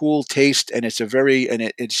really cool taste, and it's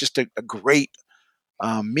it's just a great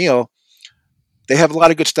meal. They have a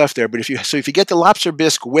lot of good stuff there, but if you get the lobster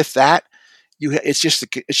bisque with that, it's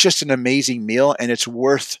just an amazing meal, and it's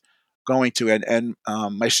worth going to. And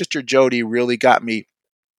my sister Jody really got me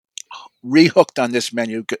rehooked on this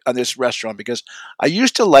menu, on this restaurant, because I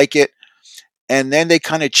used to like it, and then they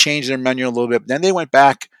kind of changed their menu a little bit. Then they went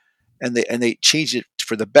back and they changed it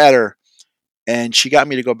for the better. And she got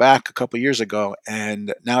me to go back a couple of years ago,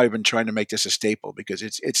 and now I've been trying to make this a staple because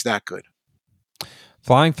it's that good.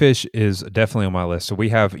 Flying Fish is definitely on my list. So we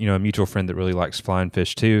have, a mutual friend that really likes Flying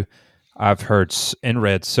Fish too. I've heard and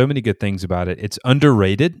read so many good things about it. It's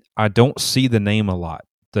underrated. I don't see the name a lot.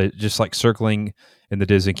 Just like circling in the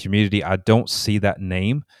Disney community, I don't see that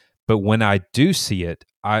name. But when I do see it,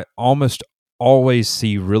 I almost always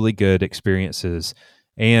see really good experiences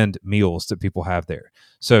and meals that people have there.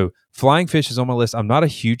 So Flying Fish is on my list. I'm not a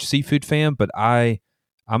huge seafood fan, but I'm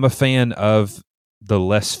a fan of the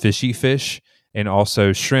less fishy fish, and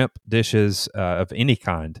also shrimp dishes of any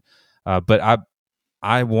kind. But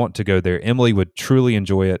I want to go there. Emily would truly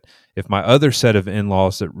enjoy it. If my other set of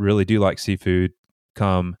in-laws that really do like seafood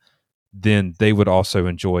come, then they would also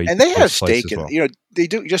enjoy. And they have steak, and they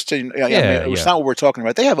do. It's not what we're talking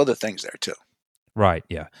about. They have other things there too. Right.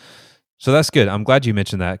 Yeah. So that's good. I'm glad you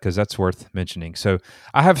mentioned that because that's worth mentioning. So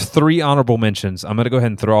I have 3 honorable mentions. I'm going to go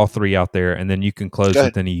ahead and throw all 3 out there, and then you can close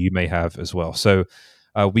with any you may have as well. So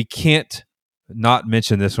we can't not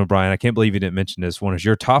mention this one, Brian. I can't believe you didn't mention this one as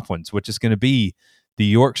your top ones, which is going to be the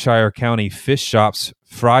Yorkshire County Fish Shop's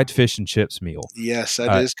fried fish and chips meal. Yes,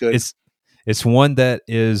 that is good. It's one that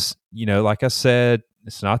is, like I said,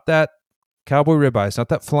 it's not that cowboy ribeye. It's not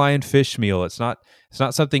that flying fish meal. It's not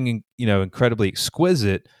something, incredibly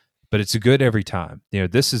exquisite, but it's good every time.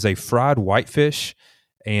 This is a fried whitefish,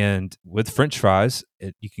 and with French fries,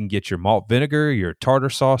 you can get your malt vinegar, your tartar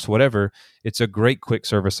sauce, whatever. It's a great quick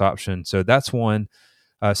service option. So that's one.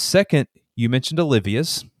 Second, you mentioned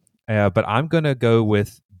Olivia's, but I'm going to go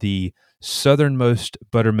with the southernmost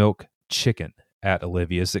buttermilk chicken at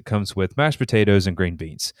Olivia's that comes with mashed potatoes and green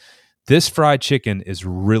beans. This fried chicken is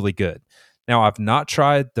really good. Now, I've not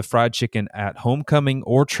tried the fried chicken at Homecoming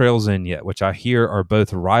or Trails Inn yet, which I hear are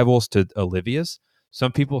both rivals to Olivia's.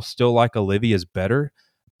 Some people still like Olivia's better,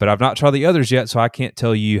 but I've not tried the others yet, so I can't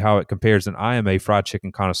tell you how it compares, and I am a fried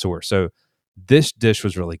chicken connoisseur. So this dish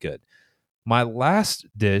was really good. My last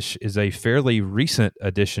dish is a fairly recent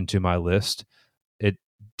addition to my list. It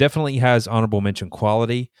definitely has honorable mention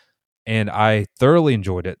quality, and I thoroughly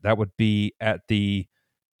enjoyed it. That would be at the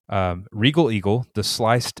Regal Eagle, the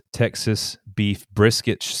sliced Texas beef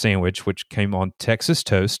brisket sandwich, which came on Texas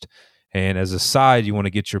toast. And as a side, you want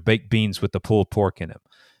to get your baked beans with the pulled pork in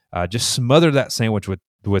them. Just smother that sandwich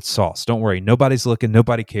with sauce. Don't worry. Nobody's looking.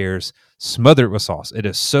 Nobody cares. Smother it with sauce. It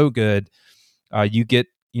is so good. You get,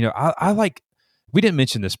 I like, we didn't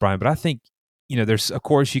mention this, Brian, but I think, there's, of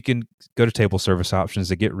course, you can go to table service options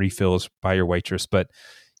to get refills by your waitress, but,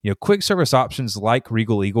 quick service options like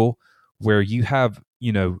Regal Eagle, where you have,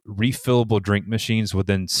 refillable drink machines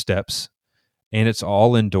within steps, and it's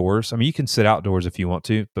all indoors. I mean, you can sit outdoors if you want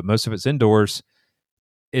to, but most of it's indoors.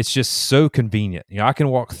 It's just so convenient. I can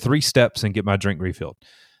walk 3 steps and get my drink refilled.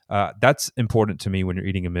 That's important to me when you're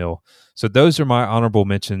eating a meal. So those are my honorable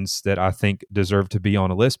mentions that I think deserve to be on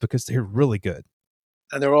a list because they're really good.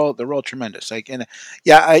 and they're all tremendous. Like, and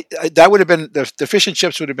yeah, I that would have been the fish and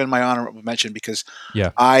chips would have been my honorable mention because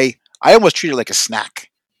Yeah. I almost treat it like a snack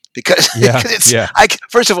because Yeah. because it's Yeah.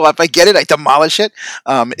 first of all, if I get it, I demolish it.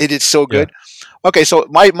 It is so Yeah. good. Okay, so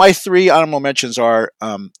my three honorable mentions are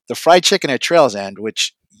the fried chicken at Trail's End,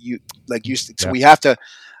 which so Yeah. we have to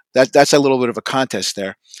that's a little bit of a contest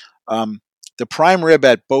there. Um, the prime rib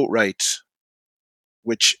at Boatwright's,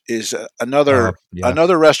 which is Yeah.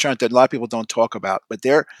 another restaurant that a lot of people don't talk about, but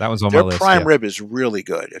That one's on my their list. prime Yeah. rib is really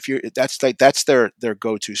good. If you that's their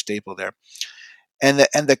go to staple there, and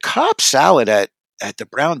the Cobb salad at the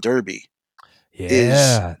Brown Derby is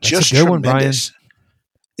Yeah. That's a just good one, Brian. tremendous.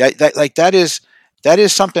 That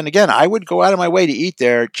is something. Again, I would go out of my way to eat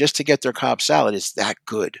there just to get their Cobb salad. It's that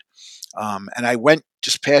good. And I went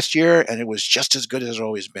just past year, and it was just as good as it's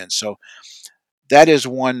always been. So that is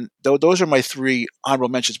one. Those are my three honorable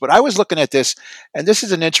mentions. But I was looking at this, and this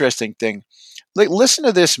is an interesting thing. Like, listen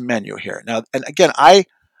to this menu here now. And again, I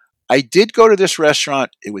did go to this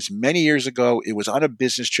restaurant. It was many years ago. It was on a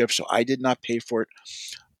business trip, so I did not pay for it.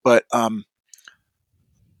 But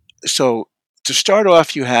so to start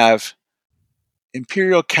off, you have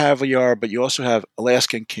imperial caviar, but you also have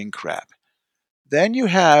Alaskan king crab. Then you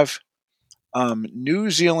have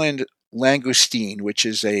New Zealand langoustine, which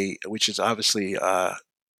is obviously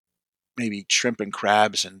maybe shrimp and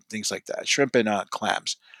crabs and things like that, shrimp and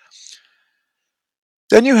clams.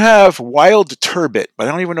 Then you have wild turbot, but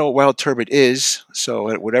I don't even know what wild turbot is.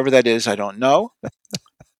 So whatever that is, I don't know.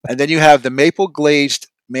 And then you have the maple glazed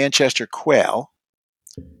Manchester quail.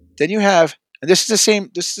 Then you have, and this is the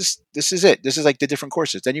same. This is it. This is like the different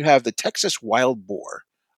courses. Then you have the Texas wild boar,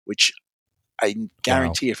 which I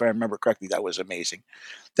guarantee, if I remember correctly, that was amazing.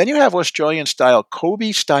 Then you have Australian style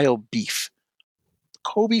Kobe style beef.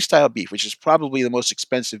 Kobe style beef, which is probably the most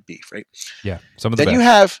expensive beef, right? Yeah. Some of the Then best. you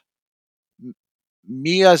have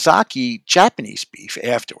Miyazaki Japanese beef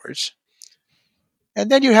afterwards.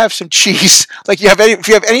 And then you have some cheese. Like if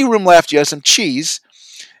you have any room left, you have some cheese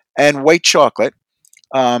and white chocolate.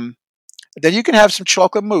 Then you can have some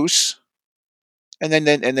chocolate mousse, and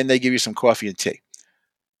then they give you some coffee and tea.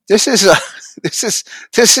 This is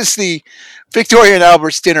this is the Victoria and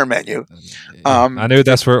Albert's dinner menu. I knew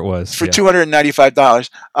that's where it was for $295.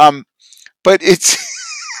 But it's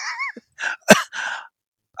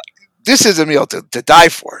this is a meal to die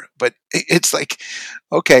for. But it's like,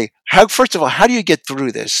 okay, first of all, how do you get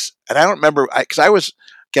through this? And I don't remember because I was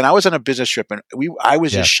on a business trip and I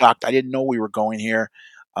was just shocked. I didn't know we were going here.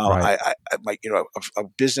 Right. A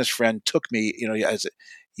business friend took me, as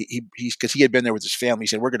because he had been there with his family. He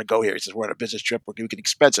said, "We're going to go here." He says, "We're on a business trip. We can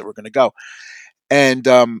expense it. We're going to go." And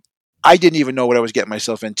I didn't even know what I was getting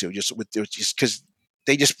myself into just because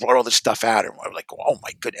they just brought all this stuff out, and I'm like, "Oh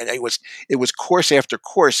my goodness!" And it was course after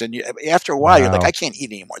course, and after a while, you're like, "I can't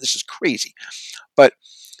eat anymore. This is crazy." But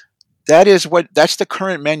that's the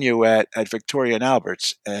current menu at Victoria and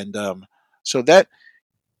Albert's, and so that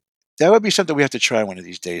would be something we have to try one of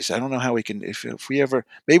these days. I don't know how we can if we ever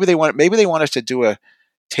maybe they want us to do a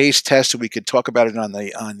taste test so we could talk about it on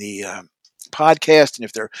the podcast, and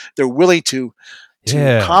if they're willing to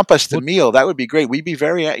comp us the meal, that would be great. We'd be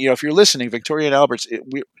very if you're listening, Victoria and Albert's,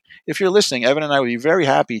 if you're listening, Evan and I would be very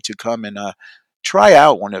happy to come and try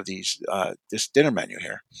out one of these this dinner menu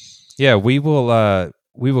here. Yeah, we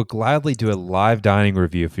will gladly do a live dining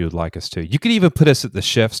review if you would like us to. You could even put us at the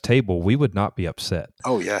chef's table. We would not be upset.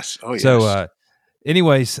 Oh yes. So,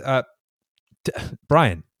 anyways,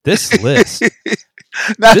 Brian, this list.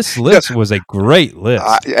 This list was a great list.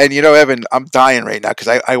 And Evan, I'm dying right now because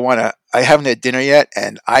I haven't had dinner yet,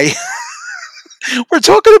 and we're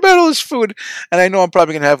talking about all this food, and I know I'm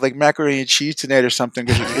probably going to have like macaroni and cheese tonight or something.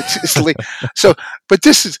 It's late. So, but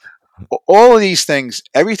this is all of these things,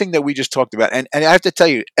 everything that we just talked about, and I have to tell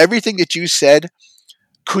you, everything that you said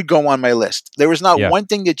could go on my list. There was not one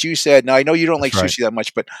thing that you said. Now I know you don't like sushi that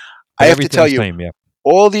much, but I have to tell you,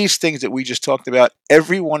 all these things that we just talked about,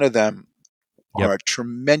 every one of them are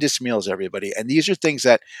tremendous meals, everybody. And these are things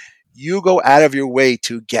that you go out of your way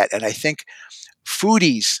to get. And I think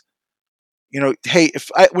foodies, hey,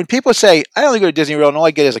 when people say, I only go to Disney World and all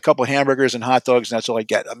I get is a couple of hamburgers and hot dogs and that's all I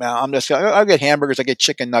get. I mean, I get hamburgers, I get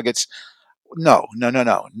chicken nuggets. No.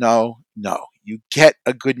 You get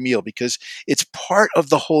a good meal because it's part of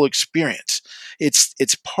the whole experience.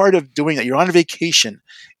 It's part of doing that. You're on vacation.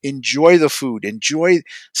 Enjoy the food. Enjoy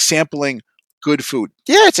sampling good food.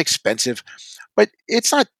 Yeah, it's expensive, but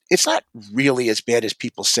it's not really as bad as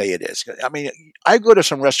people say it is. I mean, I go to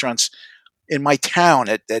some restaurants in my town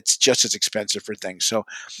that's just as expensive for things. So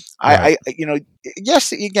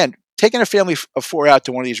yes, again, taking a family of 4 out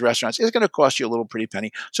to one of these restaurants is going to cost you a little pretty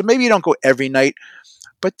penny. So maybe you don't go every night,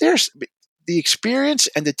 but there's the experience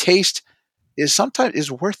and the taste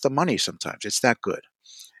is worth the money. Sometimes it's that good.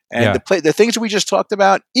 And the things that we just talked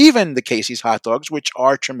about, even the Casey's hot dogs, which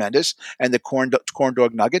are tremendous, and the corn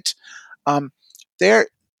dog nuggets,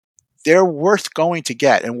 they're worth going to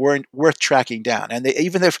get and worth tracking down. And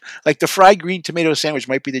even if, like, the fried green tomato sandwich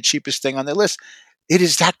might be the cheapest thing on the list, it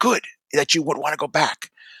is that good that you would want to go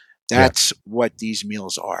back. That's what these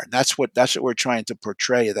meals are. And that's what we're trying to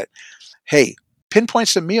portray, that, hey, pinpoint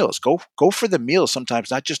some meals. Go for the meals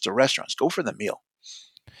sometimes, not just the restaurants. Go for the meal.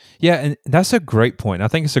 Yeah, and that's a great point. I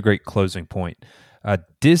think it's a great closing point.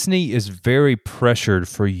 Disney is very pressured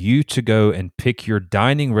for you to go and pick your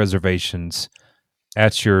dining reservations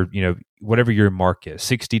at your, whatever your mark is,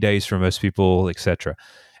 60 days for most people, etc.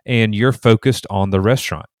 And you're focused on the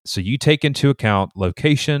restaurant. So you take into account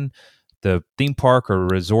location, the theme park or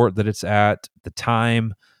resort that it's at, the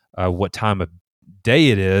time, what time of day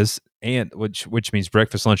it is, and which means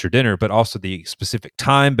breakfast, lunch, or dinner, but also the specific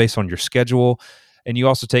time based on your schedule. And you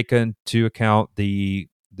also take into account the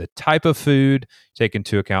type of food, take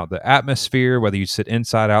into account the atmosphere, whether you sit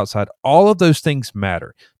inside, outside. All of those things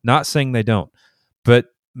matter. Not saying they don't. But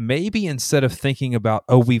maybe instead of thinking about,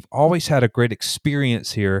 we've always had a great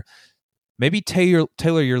experience here, maybe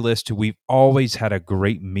tailor your list to, we've always had a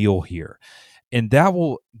great meal here. And that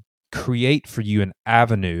will create for you an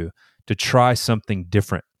avenue to try something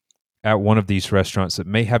different at one of these restaurants that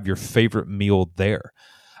may have your favorite meal there.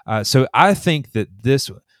 So I think that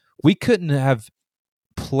we couldn't have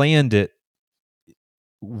planned it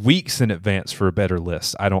weeks in advance for a better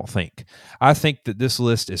list, I don't think. I think that this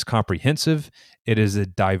list is comprehensive. It is a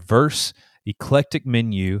diverse, eclectic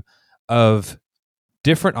menu of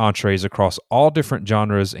different entrees across all different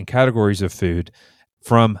genres and categories of food,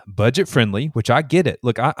 from budget-friendly, which I get it.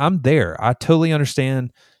 Look, I'm there. I totally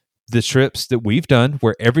understand the trips that we've done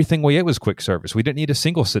where everything we ate was quick service. We didn't need a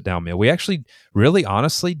single sit-down meal. We actually, really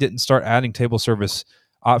honestly, didn't start adding table service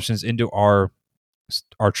options into our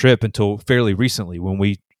trip until fairly recently, when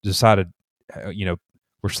we decided,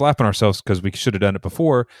 we're slapping ourselves because we should have done it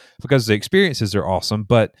before, because the experiences are awesome.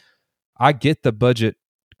 But I get the budget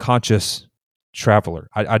conscious traveler.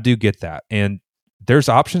 I do get that. And there's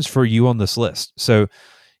options for you on this list. So,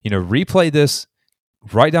 replay this,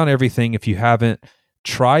 write down everything if you haven't.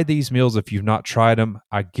 Try these meals if you've not tried them.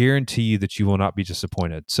 I guarantee you that you will not be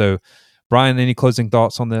disappointed. So, Brian, any closing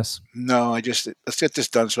thoughts on this? No, let's get this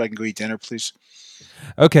done so I can go eat dinner, please.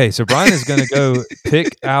 Okay, so Brian is going to go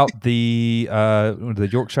pick out the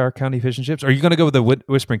Yorkshire County fish and chips. Are you going to go with the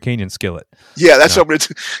Whispering Canyon skillet? Yeah, that's what I'm going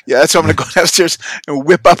to do. Yeah, that's what I'm going to go downstairs and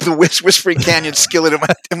whip up the Whispering Canyon skillet in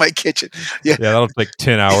my kitchen. Yeah, that'll take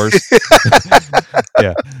 10 hours.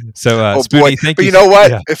 Yeah. So, Spoonie, thank you. But you know what?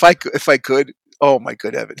 Yeah. If I could. Oh my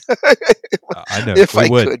good Evan! I know. If I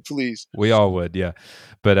could, please. We all would, yeah.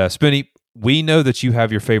 But Spoonie, we know that you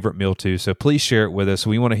have your favorite meal too, so please share it with us.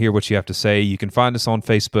 We want to hear what you have to say. You can find us on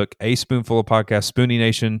Facebook, A Spoonful of Podcast, Spoonie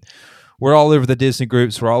Nation. We're all over the Disney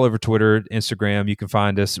groups. We're all over Twitter, Instagram. You can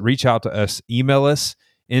find us. Reach out to us. Email us,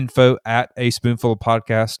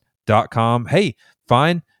 info@aspoonfulofpodcast.com. Hey,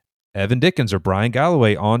 find Evan Dickens or Brian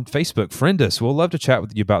Galloway on Facebook. Friend us. We'll love to chat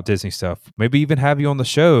with you about Disney stuff. Maybe even have you on the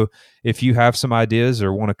show if you have some ideas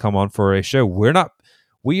or want to come on for a show.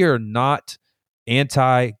 We are not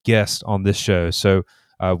anti-guest on this show. So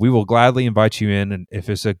we will gladly invite you in. And if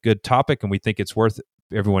it's a good topic and we think it's worth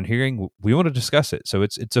everyone hearing, we want to discuss it. So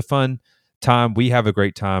it's a fun time. We have a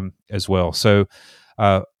great time as well. So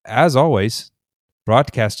as always,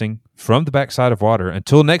 broadcasting from the backside of water.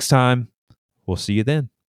 Until next time, we'll see you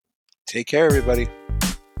then. Take care, everybody.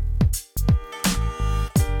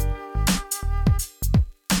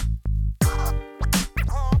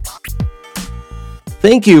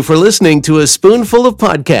 Thank you for listening to A Spoonful of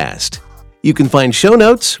Podcast. You can find show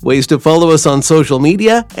notes, ways to follow us on social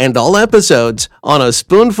media, and all episodes on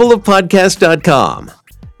aspoonfulofpodcast.com.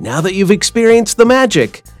 Now that you've experienced the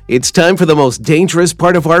magic, it's time for the most dangerous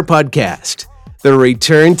part of our podcast, the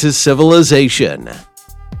return to civilization.